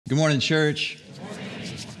Good morning, church. Good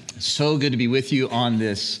morning. So good to be with you on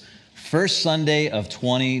this first Sunday of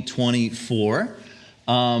 2024.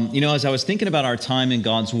 As I was thinking about our time in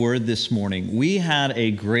God's Word this morning, we had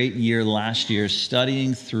a great year last year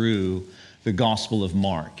studying through the Gospel of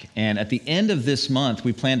Mark. And at the end of this month,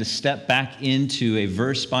 we plan to step back into a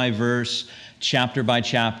verse-by-verse,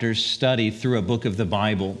 chapter-by-chapter study through a book of the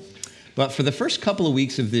Bible. But for the first couple of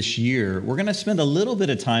weeks of this year, we're going to spend a little bit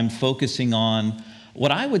of time focusing on what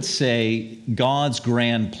I would say God's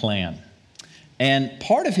grand plan. And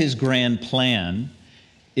part of his grand plan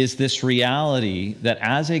is this reality that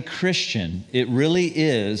as a Christian, it really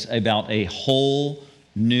is about a whole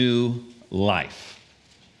new life.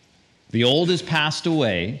 The old has passed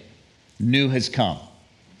away, new has come.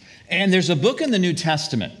 And there's a book in the New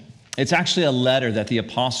Testament. It's actually a letter that the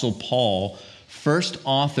Apostle Paul first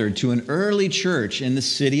authored to an early church in the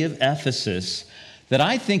city of Ephesus that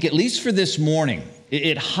I think, at least for this morning,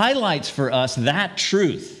 it highlights for us that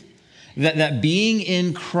truth, that being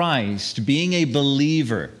in Christ, being a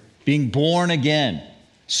believer, being born again,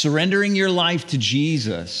 surrendering your life to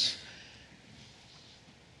Jesus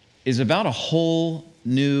is about a whole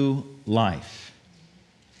new life.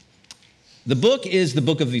 The book is the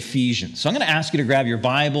book of Ephesians. So I'm going to ask you to grab your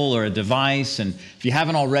Bible or a device, and if you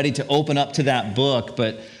haven't already, to open up to that book.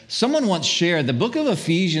 But someone once shared, the book of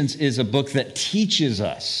Ephesians is a book that teaches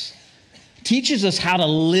us how to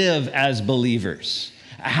live as believers,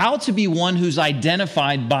 how to be one who's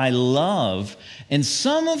identified by love, and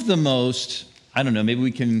some of the most, maybe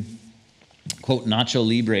we can quote Nacho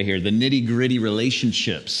Libre here, the nitty-gritty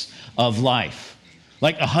relationships of life.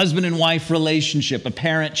 Like a husband and wife relationship, a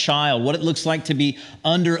parent-child, what it looks like to be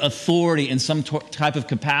under authority in some type of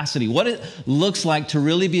capacity, what it looks like to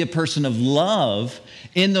really be a person of love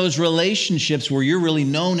in those relationships where you're really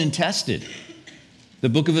known and tested. The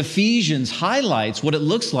book of Ephesians highlights what it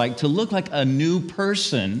looks like to look like a new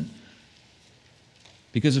person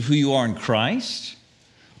because of who you are in Christ,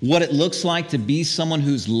 what it looks like to be someone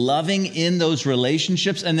who's loving in those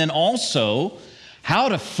relationships, and then also how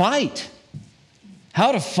to fight.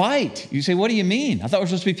 How to fight. You say, what do you mean? I thought we're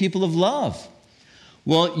supposed to be people of love.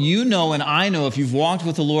 Well, you know and I know if you've walked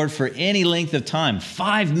with the Lord for any length of time,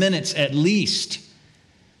 5 minutes at least,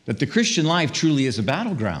 that the Christian life truly is a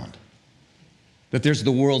battleground. That there's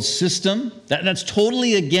the world system. That's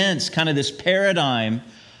totally against kind of this paradigm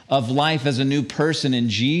of life as a new person in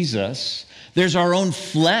Jesus. There's our own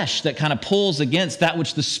flesh that kind of pulls against that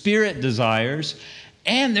which the Spirit desires.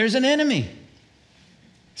 And there's an enemy.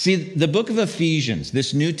 See, the book of Ephesians,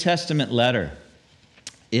 this New Testament letter,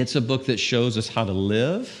 it's a book that shows us how to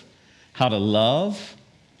live, how to love,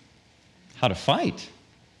 how to fight.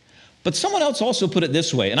 But someone else also put it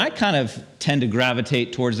this way, and I kind of tend to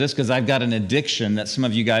gravitate towards this because I've got an addiction that some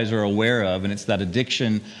of you guys are aware of, and it's that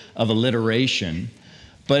addiction of alliteration.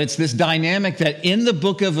 But it's this dynamic that in the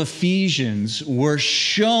book of Ephesians, we're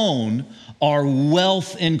shown our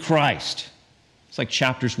wealth in Christ. It's like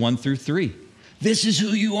chapters 1 through 3. This is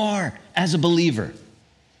who you are as a believer.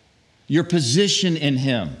 Your position in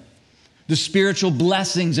Him. The spiritual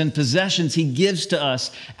blessings and possessions He gives to us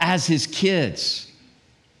as His kids.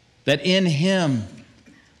 That in Him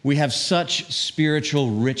we have such spiritual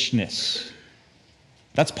richness.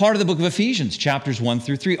 That's part of the book of Ephesians, chapters 1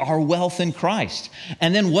 through 3, our wealth in Christ.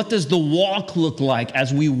 And then what does the walk look like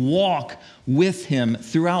as we walk with Him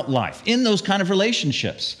throughout life? In those kind of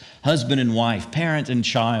relationships, husband and wife, parent and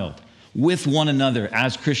child, with one another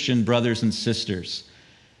as Christian brothers and sisters.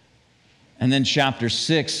 And then chapter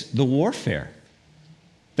 6, the warfare.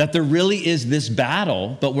 That there really is this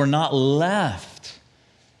battle, but we're not left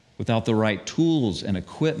without the right tools and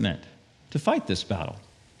equipment to fight this battle.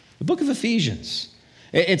 The book of Ephesians.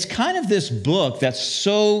 It's kind of this book that's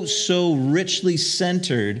so richly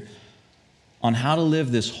centered on how to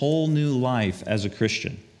live this whole new life as a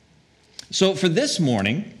Christian. So for this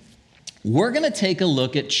morning, we're going to take a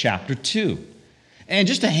look at chapter 2. And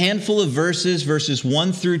just a handful of verses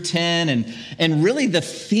 1 through 10. And really the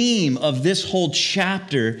theme of this whole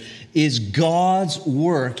chapter is God's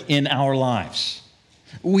work in our lives.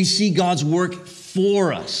 We see God's work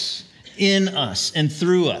for us, in us, and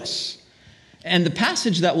through us. And the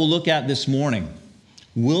passage that we'll look at this morning,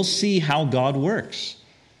 we'll see how God works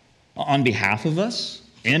on behalf of us,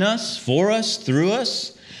 in us, for us, through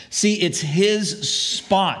us. See, it's His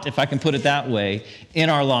spot, if I can put it that way, in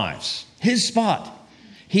our lives. His spot.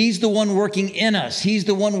 He's the one working in us. He's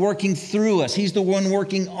the one working through us. He's the one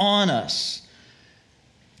working on us.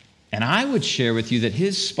 And I would share with you that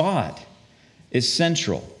His spot is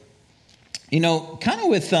central. You know, kind of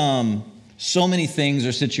with so many things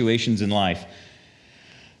or situations in life,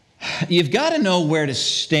 You've got to know where to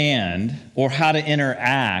stand or how to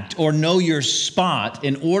interact or know your spot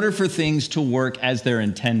in order for things to work as they're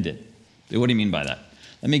intended. What do you mean by that?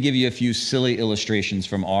 Let me give you a few silly illustrations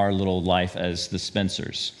from our little life as the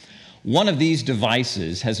Spencers. One of these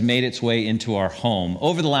devices has made its way into our home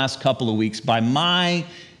over the last couple of weeks by my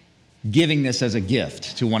giving this as a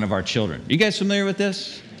gift to one of our children. You guys familiar with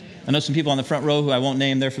this? I know some people on the front row who I won't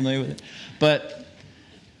name, they're familiar with it. But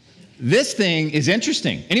this thing is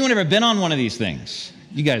interesting. Anyone ever been on one of these things?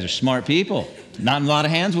 You guys are smart people. Not a lot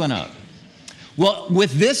of hands went up. Well,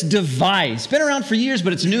 with this device, been around for years,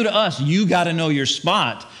 but it's new to us. You got to know your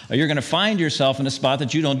spot, or you're going to find yourself in a spot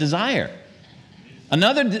that you don't desire.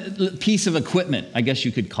 Another piece of equipment, I guess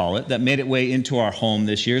you could call it, that made its way into our home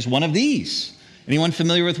this year is one of these. Anyone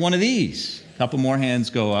familiar with one of these? A couple more hands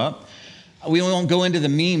go up. We won't go into the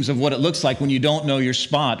memes of what it looks like when you don't know your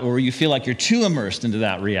spot or you feel like you're too immersed into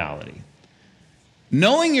that reality.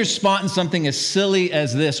 Knowing your spot in something as silly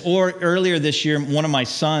as this, or earlier this year, one of my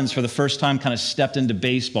sons for the first time kind of stepped into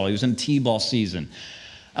baseball. He was in T-ball season.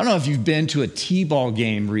 I don't know if you've been to a T-ball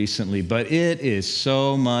game recently, but it is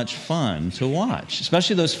so much fun to watch,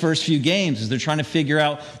 especially those first few games as they're trying to figure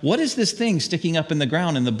out, what is this thing sticking up in the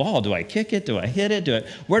ground in the ball? Do I kick it? Do I hit it?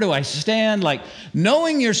 Where do I stand? Like,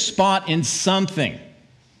 knowing your spot in something,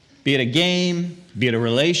 be it a game, be it a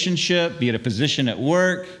relationship, be it a position at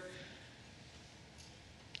work,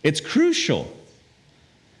 it's crucial.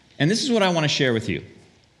 And this is what I want to share with you.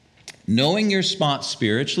 Knowing your spot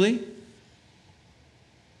spiritually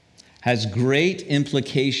has great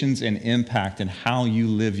implications and impact in how you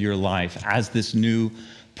live your life as this new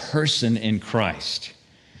person in Christ.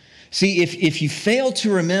 See, if you fail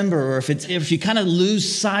to remember, or if you kind of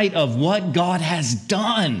lose sight of what God has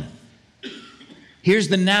done, here's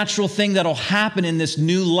the natural thing that'll happen in this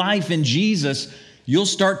new life in Jesus. You'll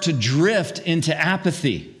start to drift into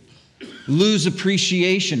apathy, lose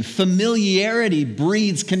appreciation. Familiarity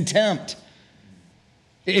breeds contempt.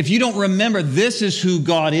 If you don't remember, this is who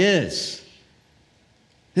God is.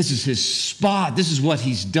 This is his spot. This is what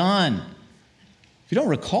he's done. If you don't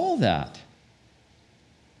recall that,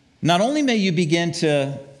 not only may you begin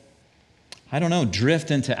to,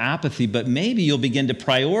 drift into apathy, but maybe you'll begin to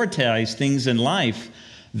prioritize things in life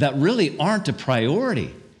that really aren't a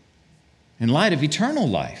priority in light of eternal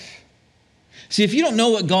life. See, if you don't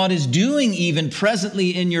know what God is doing even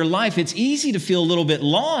presently in your life, it's easy to feel a little bit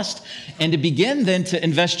lost and to begin then to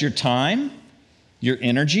invest your time, your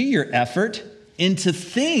energy, your effort into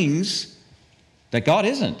things that God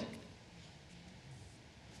isn't.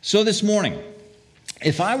 So this morning,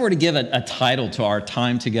 if I were to give a title to our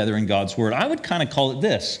time together in God's Word, I would kind of call it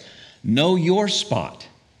this: Know Your Spot.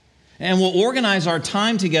 And we'll organize our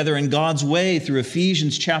time together in God's way through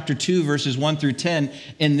Ephesians chapter 2, verses 1 through 10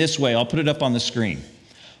 in this way. I'll put it up on the screen.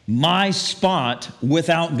 My spot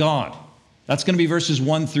without God. That's going to be verses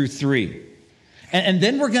 1 through 3. And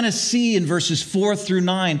then we're going to see in verses 4 through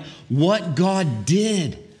 9 what God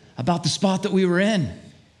did about the spot that we were in.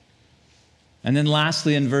 And then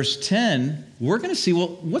lastly, in verse 10, we're going to see,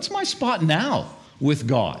 well, what's my spot now with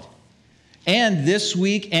God? And this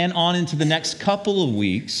week and on into the next couple of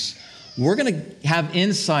weeks, we're going to have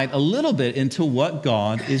insight a little bit into what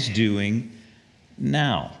God is doing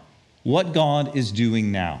now. What God is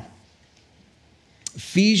doing now.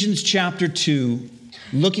 Ephesians chapter 2,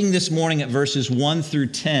 looking this morning at verses 1 through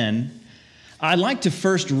 10, I'd like to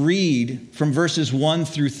first read from verses 1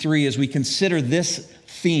 through 3 as we consider this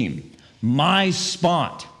theme. My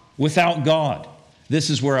spot without God. This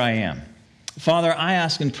is where I am. Father, I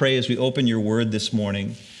ask and pray as we open your word this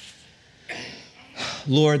morning,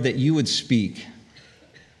 Lord, that you would speak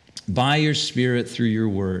by your Spirit through your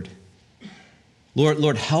word.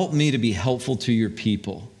 Lord, help me to be helpful to your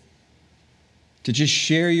people, to just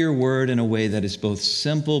share your word in a way that is both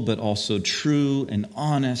simple but also true and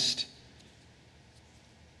honest.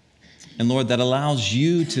 And Lord, that allows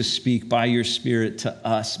you to speak by your Spirit to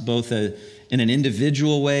us, both in an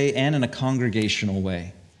individual way and in a congregational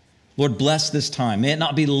way. Lord, bless this time. May it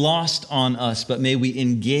not be lost on us, but may we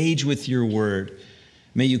engage with your word.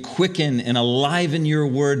 May you quicken and enliven your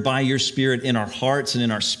word by your Spirit in our hearts and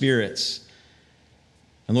in our spirits.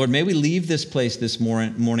 And Lord, may we leave this place this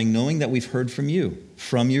morning knowing that we've heard from you,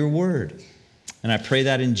 from your word. And I pray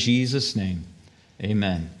that in Jesus' name.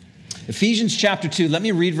 Amen. Ephesians chapter 2, let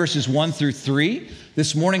me read verses 1 through 3.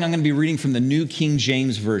 This morning I'm going to be reading from the New King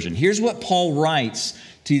James Version. Here's what Paul writes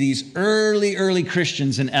to these early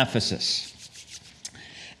Christians in Ephesus.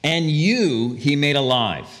 And you he made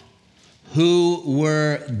alive, who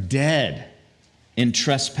were dead in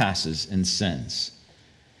trespasses and sins,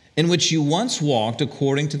 in which you once walked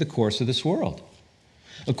according to the course of this world,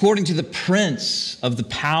 according to the prince of the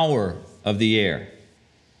power of the air,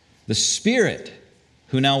 the Spirit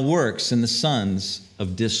who now works in the sons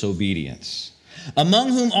of disobedience, among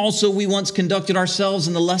whom also we once conducted ourselves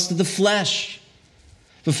in the lust of the flesh,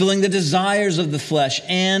 fulfilling the desires of the flesh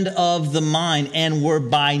and of the mind, and were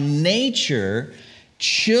by nature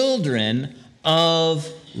children of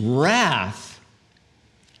wrath,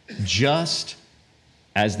 just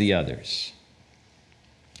as the others.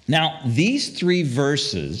 Now, these 3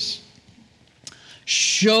 verses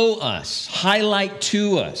show us, highlight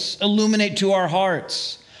to us, illuminate to our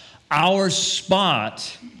hearts our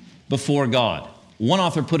spot before God. One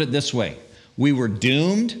author put it this way: we were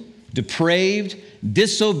doomed, depraved,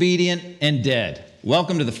 disobedient, and dead.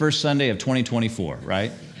 Welcome to the first Sunday of 2024,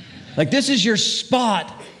 right? Like, this is your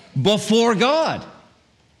spot before God.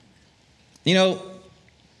 You know,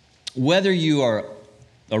 whether you are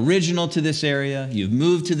original to this area, you've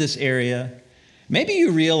moved to this area, maybe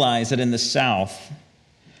you realize that in the South,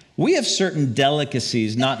 we have certain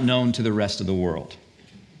delicacies not known to the rest of the world.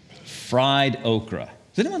 Fried okra.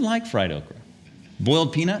 Does anyone like fried okra?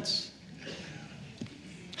 Boiled peanuts?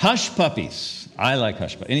 Hush puppies. I like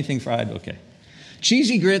hush puppies. Anything fried? Okay.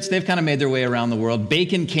 Cheesy grits, they've kind of made their way around the world.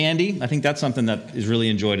 Bacon candy, I think that's something that is really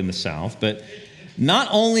enjoyed in the South. But not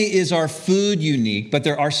only is our food unique, but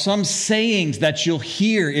there are some sayings that you'll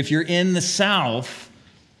hear if you're in the South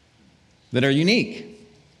that are unique.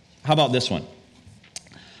 How about this one?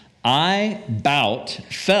 I bout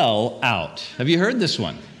fell out. Have you heard this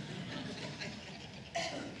one?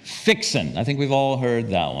 Fixin'. I think we've all heard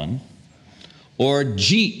that one. Or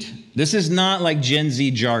jeet. This is not like Gen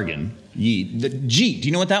Z jargon. Yeet. The jeet. Do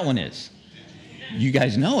you know what that one is? You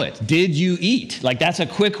guys know it. Did you eat? Like, that's a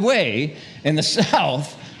quick way in the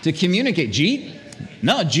South to communicate. Jeet?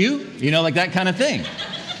 No, Jew? You know, like that kind of thing.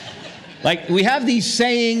 Like, we have these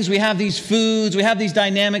sayings, we have these foods, we have these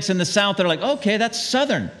dynamics in the South that are like, okay, that's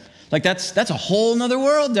Southern. Like, that's a whole nother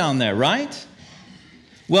world down there, right?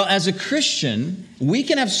 Well, as a Christian, we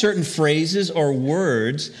can have certain phrases or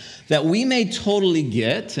words that we may totally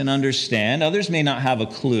get and understand. Others may not have a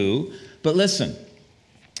clue. But listen,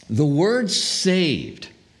 the word saved.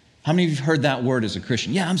 How many of you have heard that word as a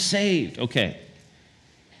Christian? Yeah, I'm saved. Okay.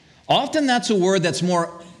 Often that's a word that's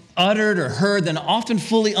more uttered or heard than often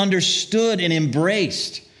fully understood and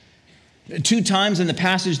embraced. 2 times in the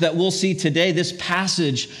passage that we'll see today, this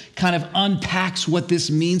passage kind of unpacks what this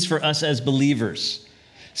means for us as believers.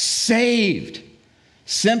 Saved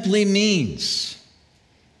simply means,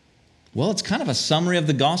 well, it's kind of a summary of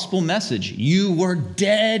the gospel message. You were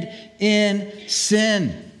dead in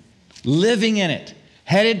sin, living in it,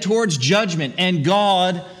 headed towards judgment, and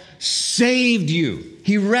God saved you.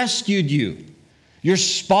 He rescued you. Your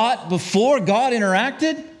spot before God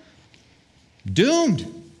interacted?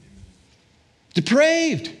 Doomed,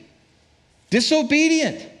 depraved,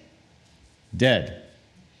 disobedient, dead.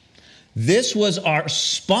 This was our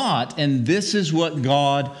spot, and this is what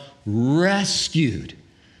God rescued,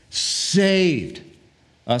 saved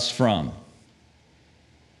us from.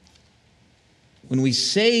 When we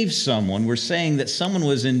save someone, we're saying that someone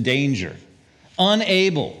was in danger,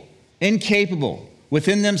 unable, incapable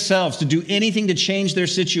within themselves to do anything to change their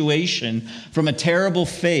situation from a terrible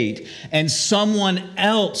fate, and someone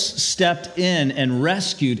else stepped in and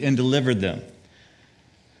rescued and delivered them.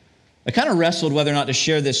 I kind of wrestled whether or not to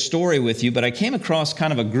share this story with you, but I came across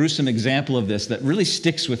kind of a gruesome example of this that really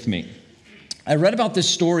sticks with me. I read about this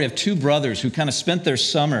story of 2 brothers who kind of spent their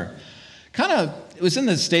summer it was in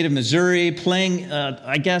the state of Missouri, playing,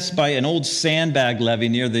 I guess, by an old sandbag levee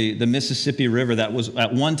near the Mississippi River that was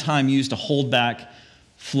at one time used to hold back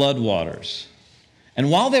floodwaters. And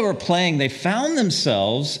while they were playing, they found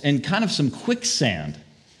themselves in kind of some quicksand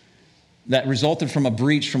that resulted from a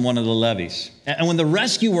breach from one of the levees. And when the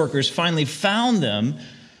rescue workers finally found them,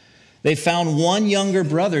 they found one younger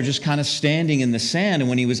brother just kind of standing in the sand. And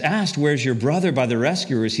when he was asked, "Where's your brother?" by the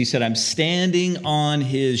rescuers, he said, "I'm standing on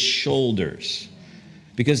his shoulders,"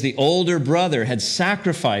 because the older brother had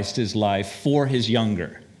sacrificed his life for his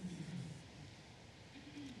younger.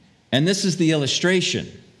 And this is the illustration.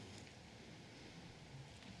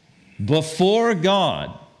 Before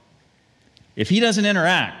God, if He doesn't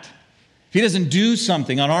interact, if He doesn't do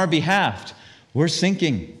something on our behalf, we're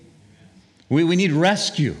sinking. We need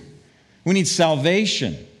rescue. We need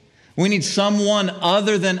salvation. We need someone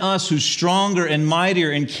other than us who's stronger and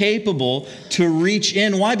mightier and capable to reach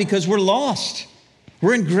in. Why? Because we're lost.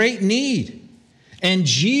 We're in great need. And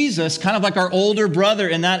Jesus, kind of like our older brother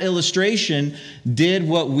in that illustration, did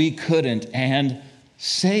what we couldn't and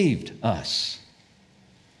saved us.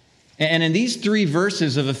 And in these 3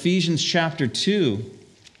 verses of Ephesians chapter 2,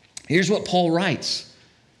 here's what Paul writes.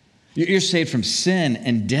 You're saved from sin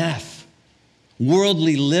and death,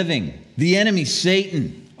 worldly living, the enemy,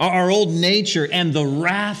 Satan, our old nature, and the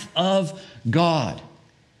wrath of God.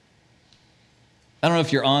 I don't know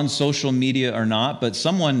if you're on social media or not, but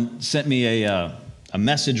someone sent me a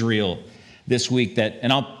message reel this week that,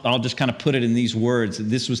 and I'll just kind of put it in these words.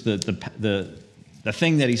 This was the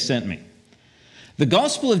thing that he sent me. The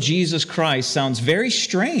gospel of Jesus Christ sounds very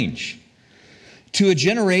strange to a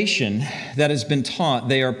generation that has been taught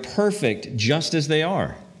they are perfect just as they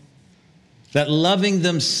are, that loving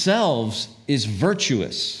themselves is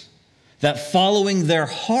virtuous, that following their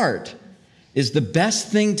heart is the best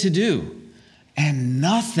thing to do, and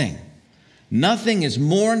nothing is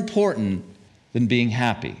more important than being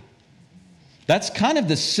happy. That's kind of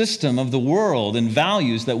the system of the world and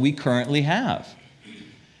values that we currently have.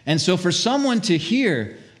 And so for someone to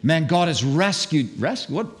hear, man, God has rescued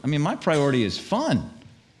what? I mean, my priority is fun,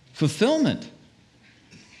 fulfillment.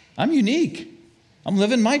 I'm unique. I'm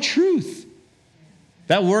living my truth.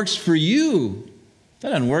 That works for you. That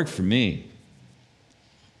doesn't work for me.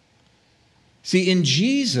 See, in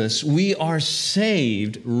Jesus, we are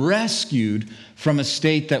saved, rescued from a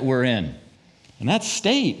state that we're in. And that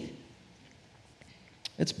state,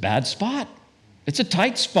 it's a bad spot. It's a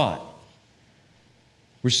tight spot.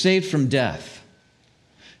 We're saved from death.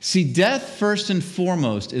 See, death, first and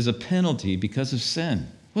foremost, is a penalty because of sin.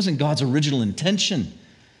 It wasn't God's original intention.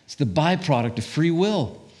 It's the byproduct of free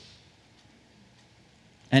will.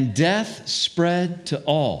 And death spread to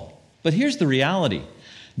all. But here's the reality.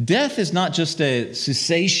 Death is not just a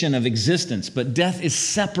cessation of existence, but death is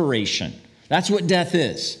separation. That's what death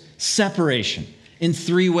is. Separation in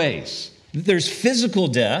three ways. There's physical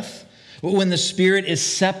death, when the spirit is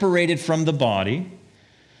separated from the body.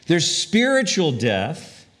 There's spiritual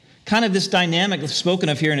death, kind of this dynamic spoken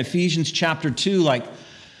of here in Ephesians chapter 2. Like, I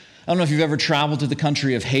don't know if you've ever traveled to the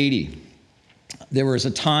country of Haiti. There was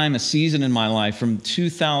a season in my life from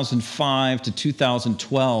 2005 to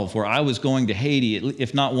 2012 where I was going to Haiti,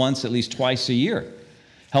 if not once, at least twice a year,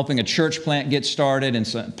 helping a church plant get started and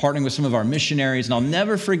partnering with some of our missionaries. And I'll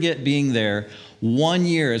never forget being there one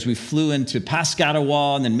year as we flew into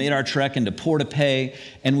Pascatawa and then made our trek into Port-au-Paix.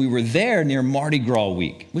 And we were there near Mardi Gras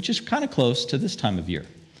week, which is kind of close to this time of year.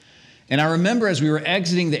 And I remember as we were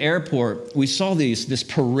exiting the airport, we saw this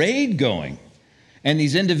parade going. And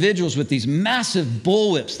these individuals with these massive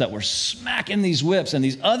bullwhips that were smacking these whips, and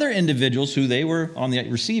these other individuals who they were on the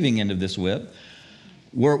receiving end of this whip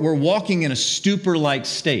were walking in a stupor-like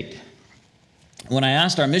state. When I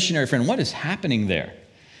asked our missionary friend, what is happening there?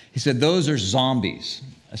 He said, those are zombies.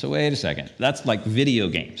 I said, wait a second. That's like video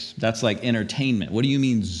games. That's like entertainment. What do you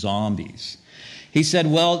mean zombies? He said,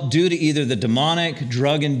 well, due to either the demonic,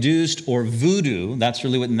 drug-induced, or voodoo, that's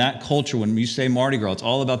really what in that culture, when you say Mardi Gras, it's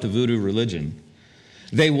all about the voodoo religion.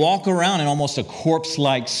 They walk around in almost a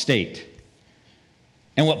corpse-like state.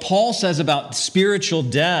 And what Paul says about spiritual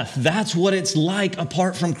death, that's what it's like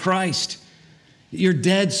apart from Christ. You're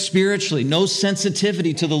dead spiritually, no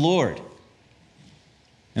sensitivity to the Lord.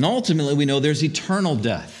 And ultimately, we know there's eternal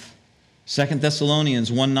death. 2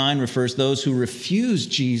 Thessalonians 1:9 refers those who refuse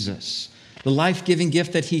Jesus, the life-giving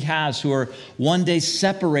gift that he has, who are one day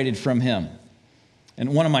separated from him.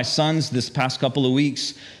 And one of my sons this past couple of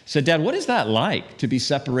weeks said, Dad, what is that like to be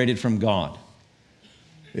separated from God?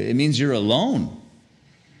 It means you're alone.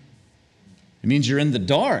 It means you're in the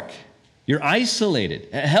dark. You're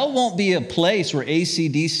isolated. Hell won't be a place where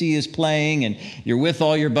AC/DC is playing and you're with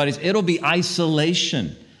all your buddies. It'll be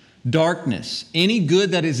isolation, darkness. Any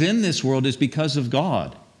good that is in this world is because of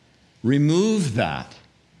God. Remove that,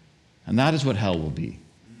 and that is what hell will be.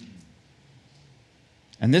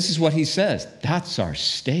 And this is what he says. That's our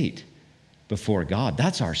state before God.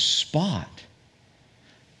 That's our spot.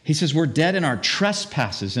 He says we're dead in our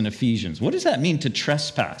trespasses in Ephesians. What does that mean to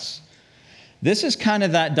trespass? This is kind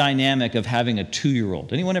of that dynamic of having a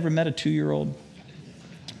 2-year-old. Anyone ever met a 2-year-old?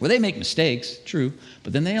 Well, they make mistakes, true,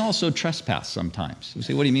 but then they also trespass sometimes. You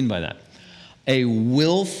say, what do you mean by that? A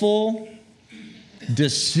willful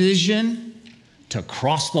decision to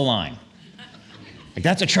cross the line. Like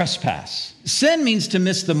that's a trespass. Sin means to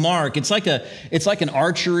miss the mark. It's like an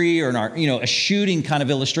archery or a shooting kind of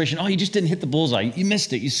illustration. Oh, you just didn't hit the bullseye. You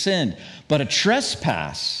missed it. You sinned. But a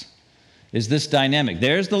trespass is this dynamic.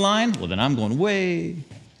 There's the line. Well, then I'm going way.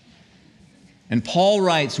 And Paul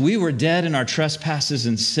writes, we were dead in our trespasses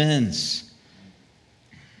and sins.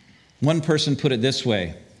 One person put it this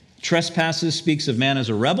way. Trespasses speaks of man as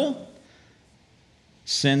a rebel.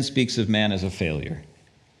 Sin speaks of man as a failure.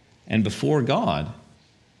 And before God,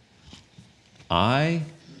 I,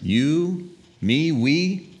 you, me,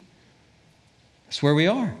 we, that's where we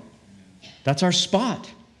are. That's our spot.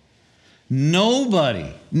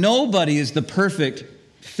 Nobody is the perfect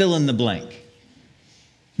fill in the blank.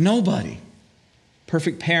 Nobody.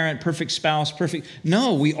 Perfect parent, perfect spouse, perfect.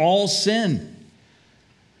 No, we all sin.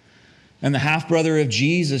 And the half-brother of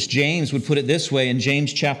Jesus, James, would put it this way in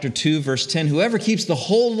James chapter 2, verse 10, whoever keeps the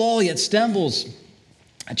whole law yet stumbles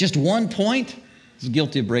at just one point is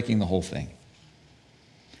guilty of breaking the whole thing.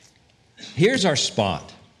 Here's our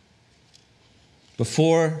spot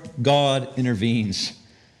before God intervenes.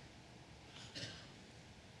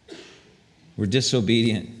 We're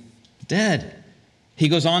disobedient, dead. He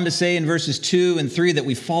goes on to say in verses 2 and 3 that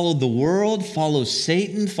we followed the world, followed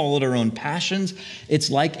Satan, followed our own passions. It's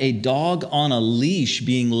like a dog on a leash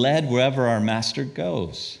being led wherever our master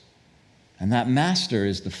goes. And that master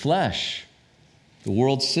is the flesh, the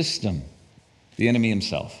world system, the enemy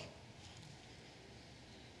himself.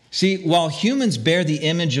 See, while humans bear the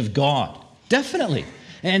image of God, definitely,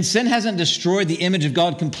 and sin hasn't destroyed the image of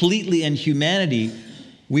God completely in humanity,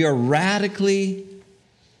 we are radically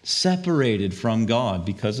separated from God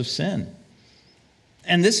because of sin.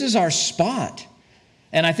 And this is our spot.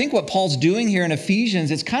 And I think what Paul's doing here in Ephesians,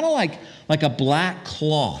 it's kind of like a black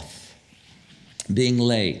cloth being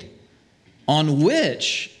laid on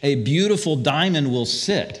which a beautiful diamond will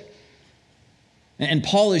sit. And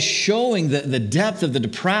Paul is showing the depth of the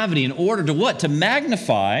depravity in order to what? To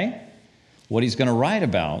magnify what he's going to write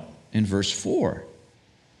about in verse 4.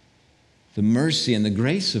 The mercy and the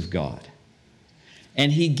grace of God.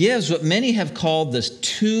 And he gives what many have called the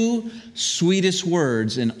two sweetest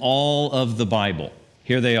words in all of the Bible.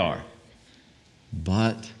 Here they are.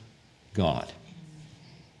 But God.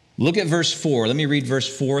 Look at verse 4. Let me read verse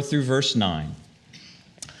 4 through verse 9.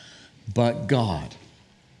 But God,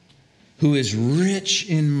 who is rich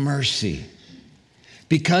in mercy,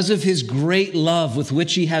 because of his great love with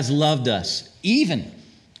which he has loved us, even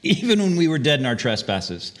when we were dead in our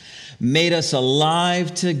trespasses, made us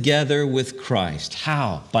alive together with Christ.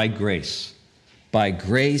 How? By grace. By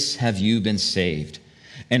grace have you been saved,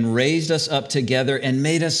 and raised us up together and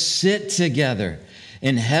made us sit together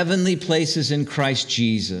in heavenly places in Christ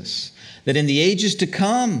Jesus, that in the ages to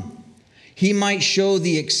come he might show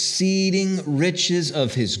the exceeding riches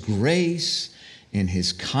of his grace in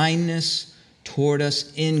his kindness toward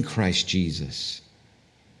us in Christ Jesus.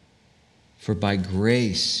 For by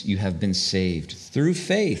grace you have been saved through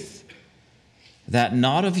faith, that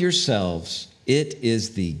not of yourselves, it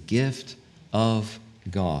is the gift of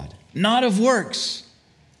God, not of works,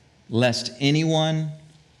 lest anyone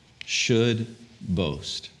should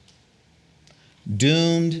boast.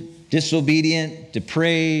 Doomed, disobedient,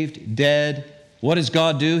 depraved, dead. What does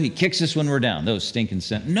God do? He kicks us when we're down. Those stinking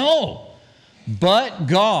sin. No. But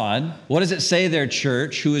God, what does it say there,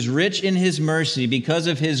 church? Who is rich in his mercy because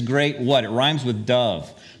of his great what? It rhymes with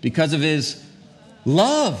dove. Because of his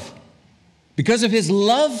love. Because of his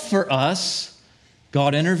love for us,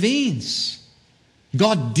 God intervenes.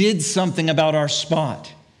 God did something about our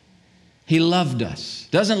spot. He loved us.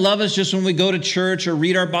 Doesn't love us just when we go to church or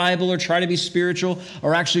read our Bible or try to be spiritual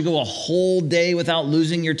or actually go a whole day without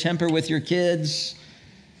losing your temper with your kids.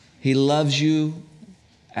 He loves you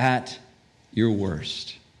at your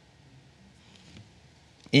worst.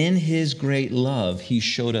 In his great love, he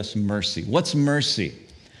showed us mercy. What's mercy?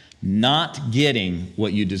 Not getting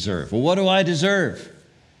what you deserve. Well, what do I deserve?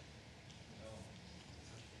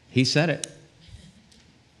 He said it.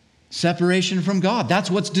 Separation from God. That's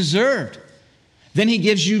what's deserved. Then he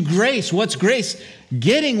gives you grace. What's grace?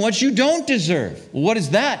 Getting what you don't deserve. Well, what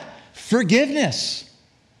is that? Forgiveness.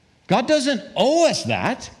 God doesn't owe us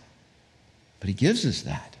that, but he gives us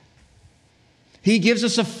that. He gives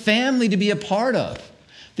us a family to be a part of.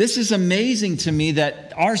 This is amazing to me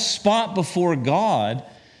that our spot before God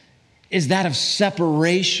is that of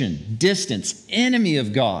separation, distance, enemy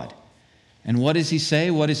of God. And what does he say?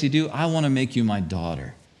 What does he do? I want to make you my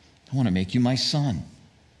daughter. I want to make you my son.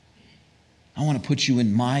 I want to put you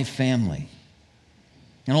in my family.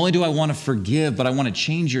 Not only do I want to forgive, but I want to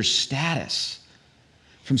change your status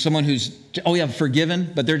from someone who's, oh yeah,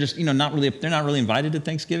 forgiven, but they're just, they're not really invited to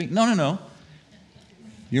Thanksgiving. No.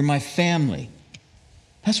 You're my family.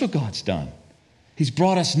 That's what God's done. He's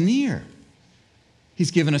brought us near.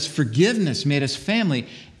 He's given us forgiveness, made us family,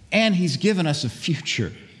 and he's given us a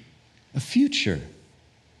future. A future.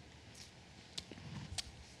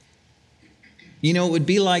 It would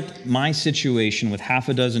be like my situation with half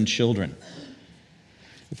a dozen children.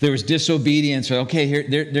 If there was disobedience, or okay,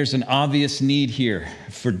 there's an obvious need here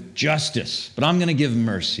for justice, but I'm going to give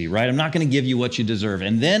mercy, right? I'm not going to give you what you deserve.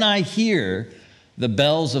 And then I hear the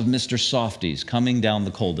bells of Mr. Softies coming down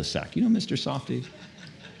the cul-de-sac. You know Mr. Softies?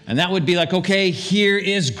 And that would be like, okay, here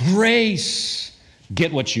is grace.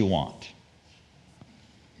 Get what you want.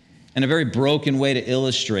 And a very broken way to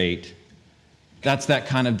illustrate, that's that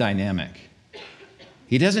kind of dynamic.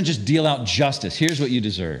 He doesn't just deal out justice. Here's what you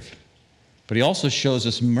deserve. But he also shows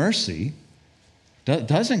us mercy.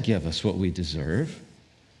 Doesn't give us what we deserve.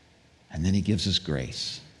 And then he gives us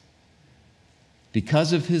grace.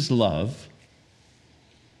 Because of his love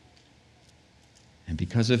and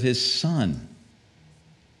because of his Son.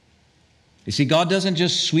 You see, God doesn't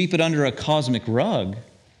just sweep it under a cosmic rug.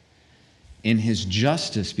 In his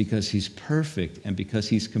justice, because he's perfect and because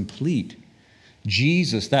he's complete,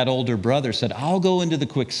 Jesus, that older brother, said, I'll go into the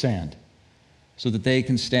quicksand so that they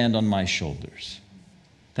can stand on my shoulders.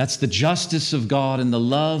 That's the justice of God and the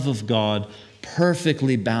love of God,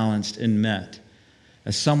 perfectly balanced and met.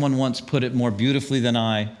 As someone once put it more beautifully than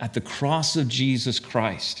I, at the cross of Jesus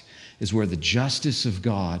Christ is where the justice of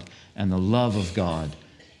God and the love of God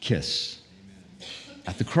kiss.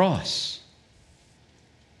 At the cross.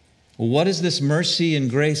 Well, what does this mercy and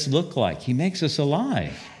grace look like? He makes us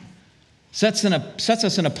alive. Sets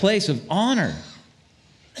us in a place of honor.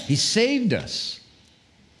 He saved us.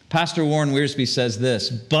 Pastor Warren Wiersbe says this,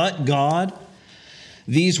 but God,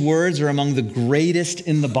 these words are among the greatest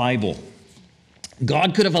in the Bible.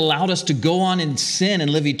 God could have allowed us to go on in sin and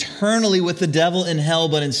live eternally with the devil in hell,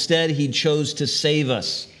 but instead he chose to save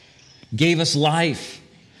us, gave us life,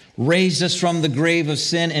 raised us from the grave of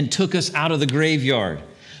sin, and took us out of the graveyard.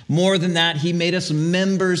 More than that, he made us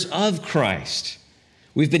members of Christ.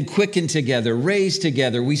 We've been quickened together, raised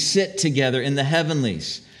together. We sit together in the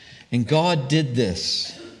heavenlies. And God did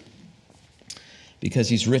this because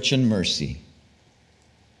he's rich in mercy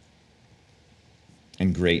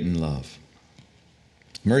and great in love.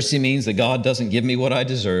 Mercy means that God doesn't give me what I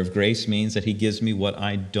deserve. Grace means that he gives me what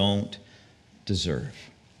I don't deserve.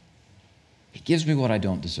 He gives me what I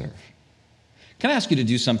don't deserve. Can I ask you to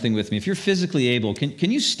do something with me? If you're physically able,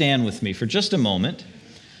 can you stand with me for just a moment?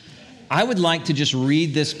 I would like to just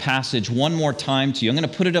read this passage one more time to you. I'm going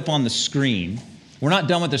to put it up on the screen. We're not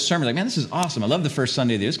done with the sermon. Like, man, this is awesome. I love the first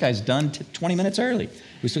Sunday of the year. This guy's done 20 minutes early.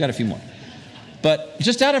 We still got a few more. But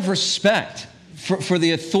just out of respect for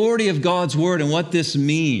the authority of God's word and what this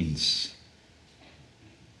means,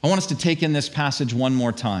 I want us to take in this passage one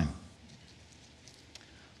more time.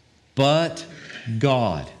 But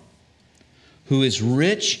God, who is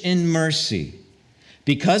rich in mercy,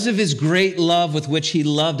 because of his great love with which he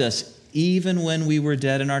loved us, even when we were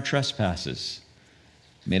dead in our trespasses,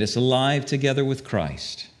 made us alive together with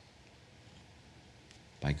Christ.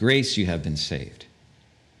 By grace you have been saved.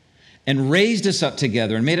 And raised us up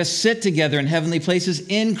together and made us sit together in heavenly places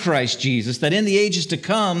in Christ Jesus, that in the ages to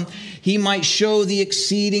come he might show the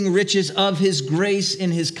exceeding riches of his grace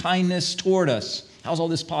in his kindness toward us. How's all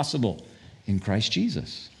this possible? In Christ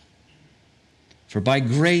Jesus. For by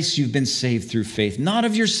grace you've been saved through faith, not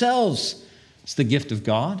of yourselves. It's the gift of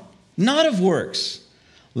God, not of works,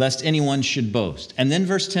 lest anyone should boast. And then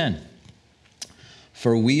verse 10.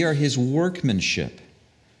 For we are his workmanship,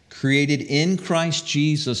 created in Christ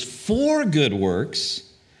Jesus for good works,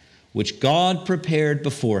 which God prepared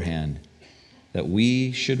beforehand, that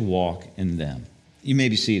we should walk in them. You may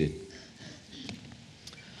be seated.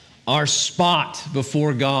 Our spot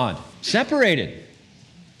before God, separated.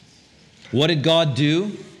 What did God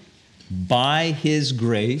do? By his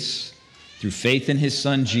grace, through faith in his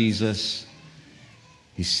Son Jesus,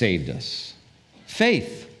 he saved us.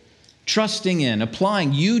 Faith, trusting in,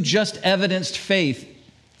 applying. You just evidenced faith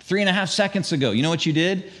 3.5 seconds ago. You know what you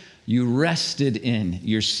did? You rested in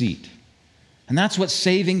your seat. And that's what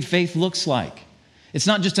saving faith looks like. It's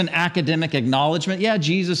not just an academic acknowledgement. Yeah,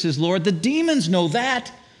 Jesus is Lord. The demons know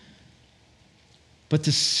that. But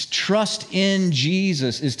to trust in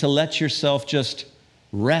Jesus is to let yourself just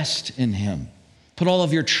rest in him. Put all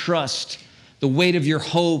of your trust, the weight of your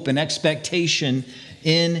hope and expectation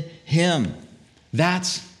in him.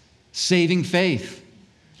 That's saving faith.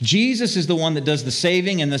 Jesus is the one that does the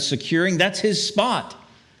saving and the securing. That's his spot.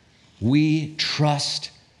 We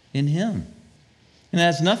trust in him. And it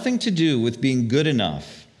has nothing to do with being good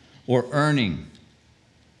enough or earning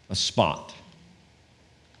a spot.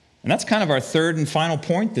 And that's kind of our third and final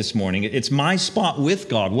point this morning. It's my spot with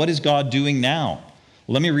God. What is God doing now?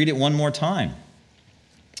 Well, let me read it one more time.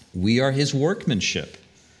 We are his workmanship,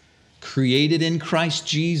 created in Christ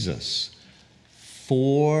Jesus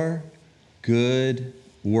for good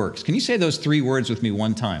works. Can you say those 3 words with me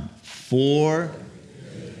one time? For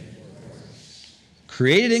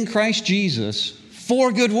created in Christ Jesus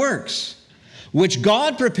for good works, which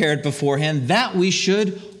God prepared beforehand that we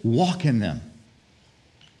should walk in them.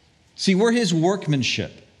 See, we're his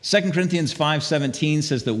workmanship. 2 Corinthians 5:17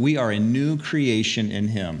 says that we are a new creation in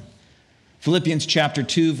him. Philippians chapter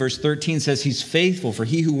 2, verse 13 says, he's faithful, for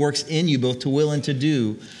he who works in you both to will and to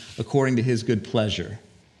do according to his good pleasure.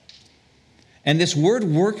 And this word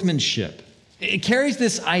workmanship, it carries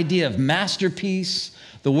this idea of masterpiece.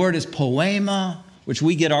 The word is poema, which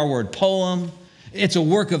we get our word poem. It's a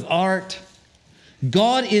work of art.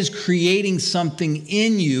 God is creating something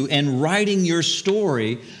in you and writing your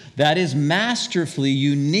story that is masterfully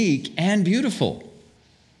unique and beautiful.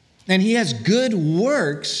 And he has good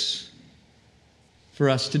works for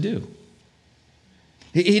us to do.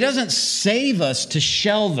 He doesn't save us to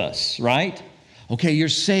shelve us, right? Okay, you're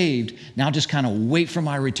saved. Now just kind of wait for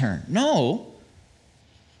my return. No.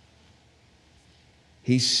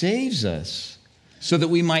 He saves us so that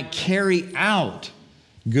we might carry out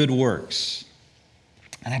good works.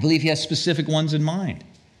 And I believe he has specific ones in mind.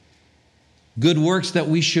 Good works that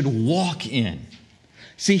we should walk in.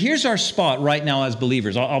 See, here's our spot right now as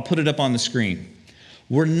believers. I'll put it up on the screen.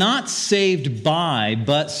 We're not saved by,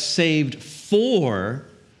 but saved for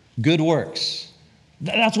good works.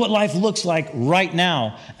 That's what life looks like right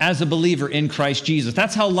now as a believer in Christ Jesus.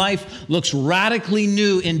 That's how life looks radically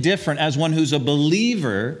new and different as one who's a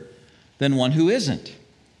believer than one who isn't.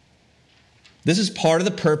 This is part of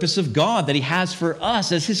the purpose of God that he has for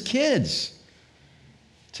us as his kids,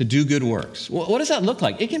 to do good works. What does that look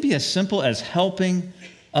like? It can be as simple as helping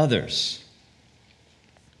others.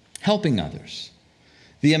 Helping others.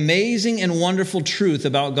 The amazing and wonderful truth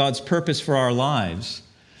about God's purpose for our lives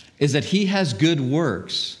is that he has good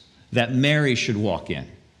works that Mary should walk in,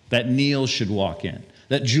 that Neil should walk in,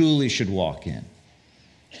 that Julie should walk in.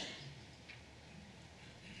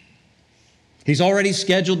 He's already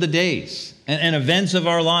scheduled the days and events of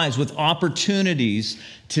our lives with opportunities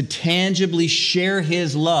to tangibly share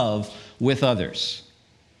his love with others.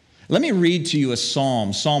 Let me read to you a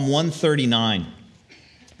psalm, Psalm 139.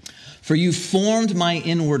 For you formed my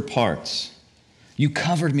inward parts. You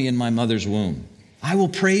covered me in my mother's womb. I will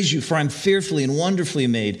praise you, for I'm fearfully and wonderfully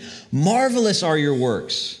made. Marvelous are your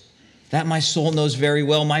works. That my soul knows very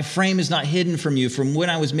well. My frame is not hidden from you, from when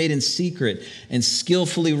I was made in secret and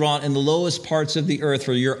skillfully wrought in the lowest parts of the earth,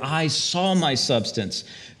 for your eyes saw my substance,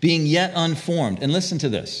 being yet unformed. And listen to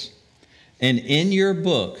this. And in your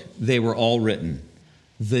book they were all written,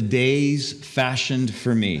 the days fashioned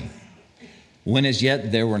for me, when as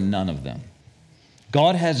yet there were none of them.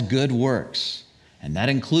 God has good works, and that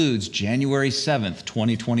includes January 7th,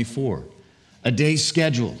 2024, a day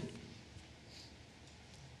scheduled.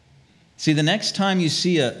 See, the next time you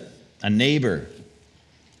see a neighbor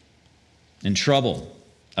in trouble,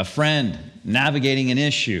 a friend navigating an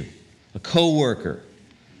issue, a coworker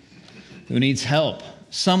who needs help,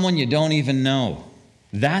 someone you don't even know,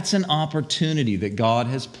 that's an opportunity that God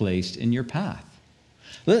has placed in your path.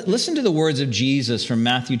 Listen to the words of Jesus from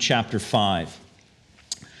Matthew chapter 5.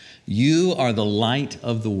 You are the light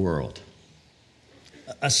of the world,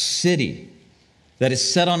 a city that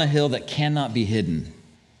is set on a hill that cannot be hidden.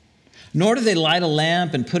 Nor do they light a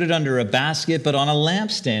lamp and put it under a basket, but on a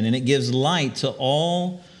lampstand, and it gives light to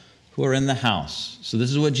all who are in the house. So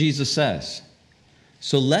this is what Jesus says.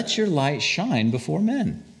 So let your light shine before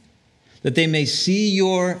men, that they may see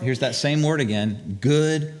your, here's that same word again,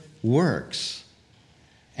 good works,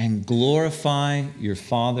 and glorify your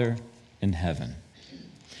Father in heaven.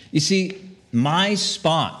 You see, my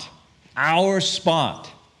spot, our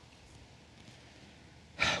spot,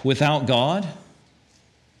 without God,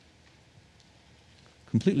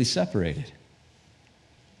 completely separated.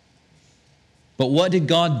 But what did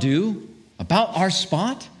God do about our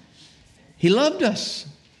spot? He loved us,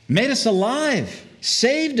 made us alive,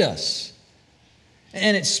 saved us.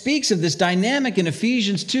 And it speaks of this dynamic in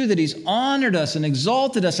Ephesians 2 that he's honored us and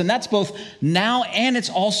exalted us, and that's both now and it's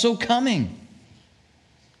also coming.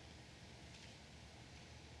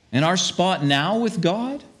 And our spot now with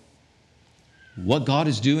God, what God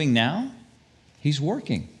is doing now, he's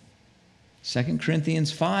working. 2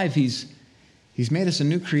 Corinthians 5, he's made us a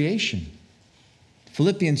new creation.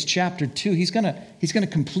 Philippians chapter 2, he's going to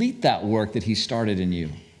complete that work that he started in you.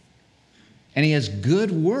 And he has good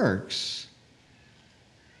works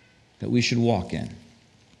that we should walk in.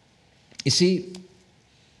 You see,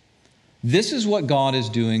 this is what God is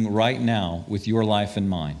doing right now with your life and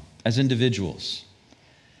mine as individuals.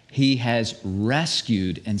 He has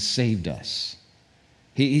rescued and saved us.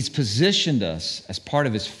 He's positioned us as part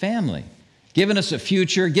of his family, given us a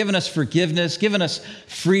future, given us forgiveness, given us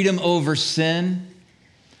freedom over sin.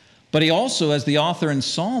 But he also, as the author in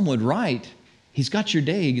Psalm would write, he's got your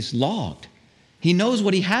days logged. He knows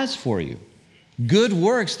what he has for you. Good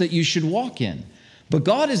works that you should walk in. But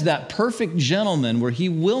God is that perfect gentleman where he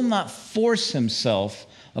will not force himself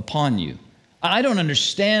upon you. I don't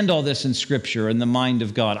understand all this in Scripture and the mind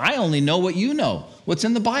of God. I only know what you know, what's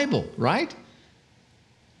in the Bible, right?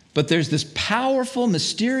 But there's this powerful,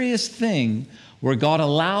 mysterious thing where God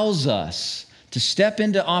allows us to step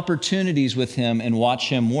into opportunities with Him and watch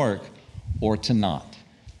Him work, or to not.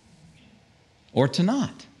 Or to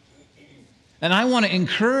not. And I want to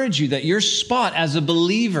encourage you that your spot as a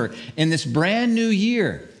believer in this brand new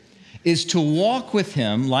year is to walk with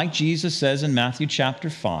Him, like Jesus says in Matthew chapter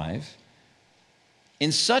 5,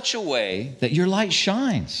 in such a way that your light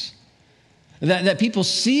shines. That people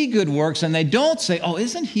see good works and they don't say, oh,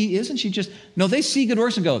 isn't she just... No, they see good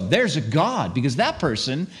works and go, there's a God, because that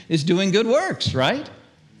person is doing good works, right?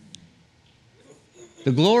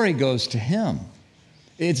 The glory goes to Him.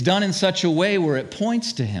 It's done in such a way where it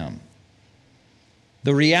points to Him.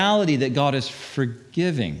 The reality that God is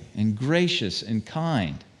forgiving and gracious and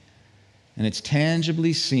kind. And it's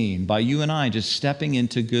tangibly seen by you and I just stepping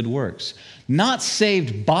into good works. Not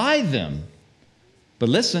saved by them, but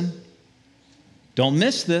listen, don't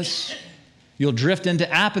miss this. You'll drift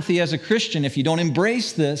into apathy as a Christian if you don't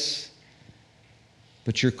embrace this.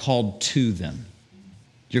 But you're called to them.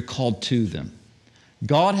 You're called to them.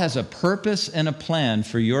 God has a purpose and a plan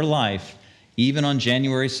for your life, even on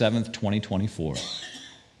January 7th, 2024.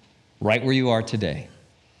 Right where you are today.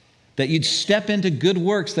 That you'd step into good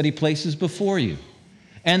works that He places before you.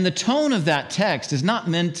 And the tone of that text is not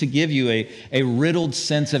meant to give you a riddled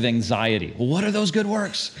sense of anxiety. Well, what are those good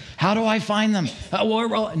works? How do I find them?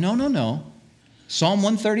 No. Psalm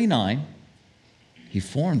 139, He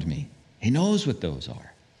formed me. He knows what those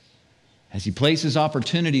are. As He places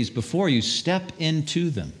opportunities before you, step into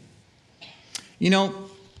them. You know,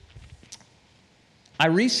 I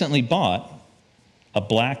recently bought a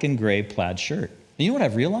black and gray plaid shirt. And you know what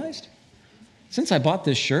I've realized? Since I bought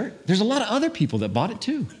this shirt, there's a lot of other people that bought it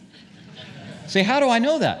too. Say, how do I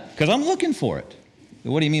know that? Because I'm looking for it.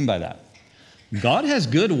 What do you mean by that? God has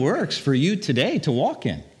good works for you today to walk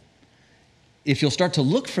in. If you'll start to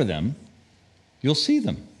look for them, you'll see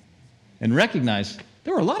them and recognize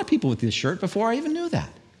there were a lot of people with this shirt before I even knew that,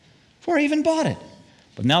 before I even bought it.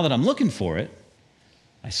 But now that I'm looking for it,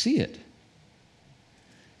 I see it.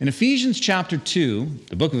 In Ephesians chapter 2,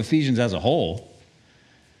 the book of Ephesians as a whole,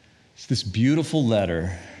 it's this beautiful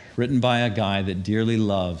letter written by a guy that dearly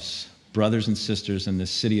loves brothers and sisters in this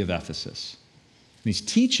city of Ephesus. And he's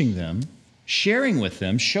teaching them, sharing with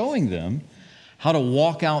them, showing them how to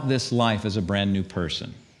walk out this life as a brand new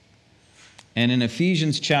person. And in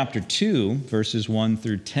Ephesians chapter 2, verses 1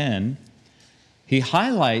 through 10, he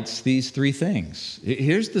highlights these three things.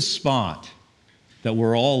 Here's the spot that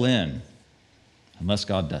we're all in, unless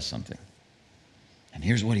God does something. And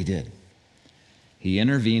here's what He did. He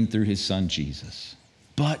intervened through His Son, Jesus.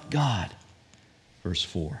 But God, verse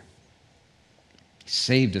 4, He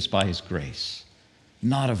saved us by His grace,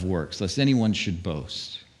 not of works, lest anyone should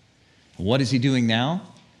boast. And what is He doing now?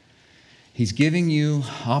 He's giving you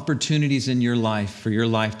opportunities in your life for your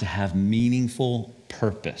life to have meaningful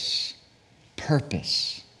purpose.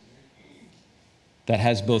 Purpose that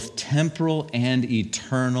has both temporal and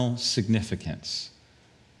eternal significance.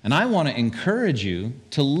 And I want to encourage you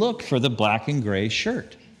to look for the black and gray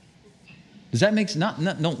shirt. Does that make sense?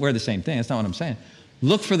 Don't wear the same thing. That's not what I'm saying.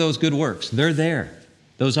 Look for those good works. They're there.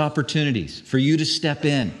 Those opportunities for you to step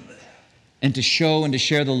in and to show and to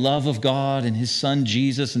share the love of God and His Son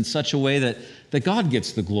Jesus in such a way that God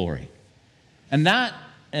gets the glory. And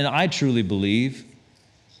I truly believe,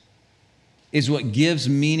 is what gives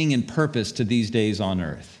meaning and purpose to these days on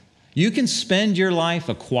earth. You can spend your life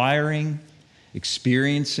acquiring,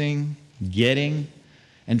 experiencing, getting,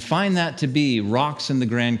 and find that to be rocks in the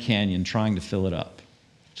Grand Canyon trying to fill it up.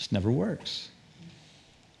 It just never works.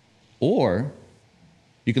 Or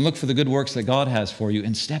you can look for the good works that God has for you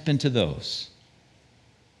and step into those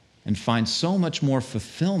and find so much more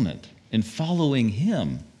fulfillment in following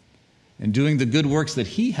Him and doing the good works that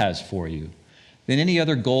He has for you than any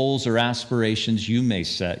other goals or aspirations you may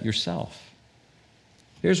set yourself.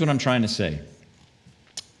 Here's what I'm trying to say.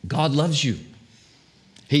 God loves you.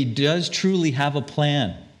 He does truly have a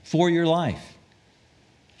plan for your life.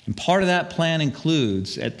 And part of that plan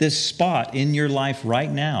includes, at this spot in your life right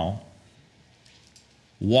now,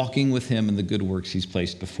 walking with Him in the good works He's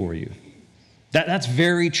placed before you. That's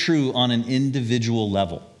very true on an individual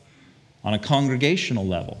level, on a congregational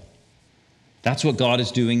level. That's what God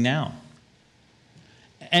is doing now.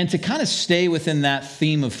 And to kind of stay within that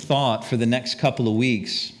theme of thought for the next couple of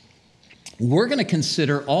weeks, we're going to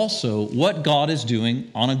consider also what God is doing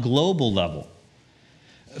on a global level.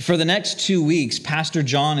 For the next 2 weeks, Pastor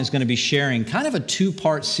John is going to be sharing kind of a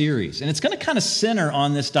two-part series. And it's going to kind of center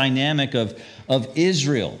on this dynamic of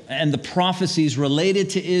Israel and the prophecies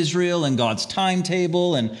related to Israel and God's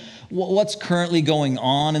timetable and what's currently going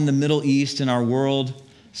on in the Middle East and our world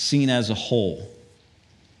seen as a whole.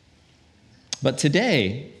 But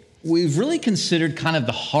today, we've really considered kind of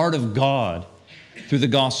the heart of God through the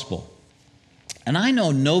gospel. And I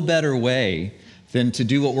know no better way than to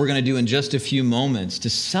do what we're going to do in just a few moments to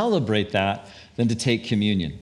celebrate that than to take communion.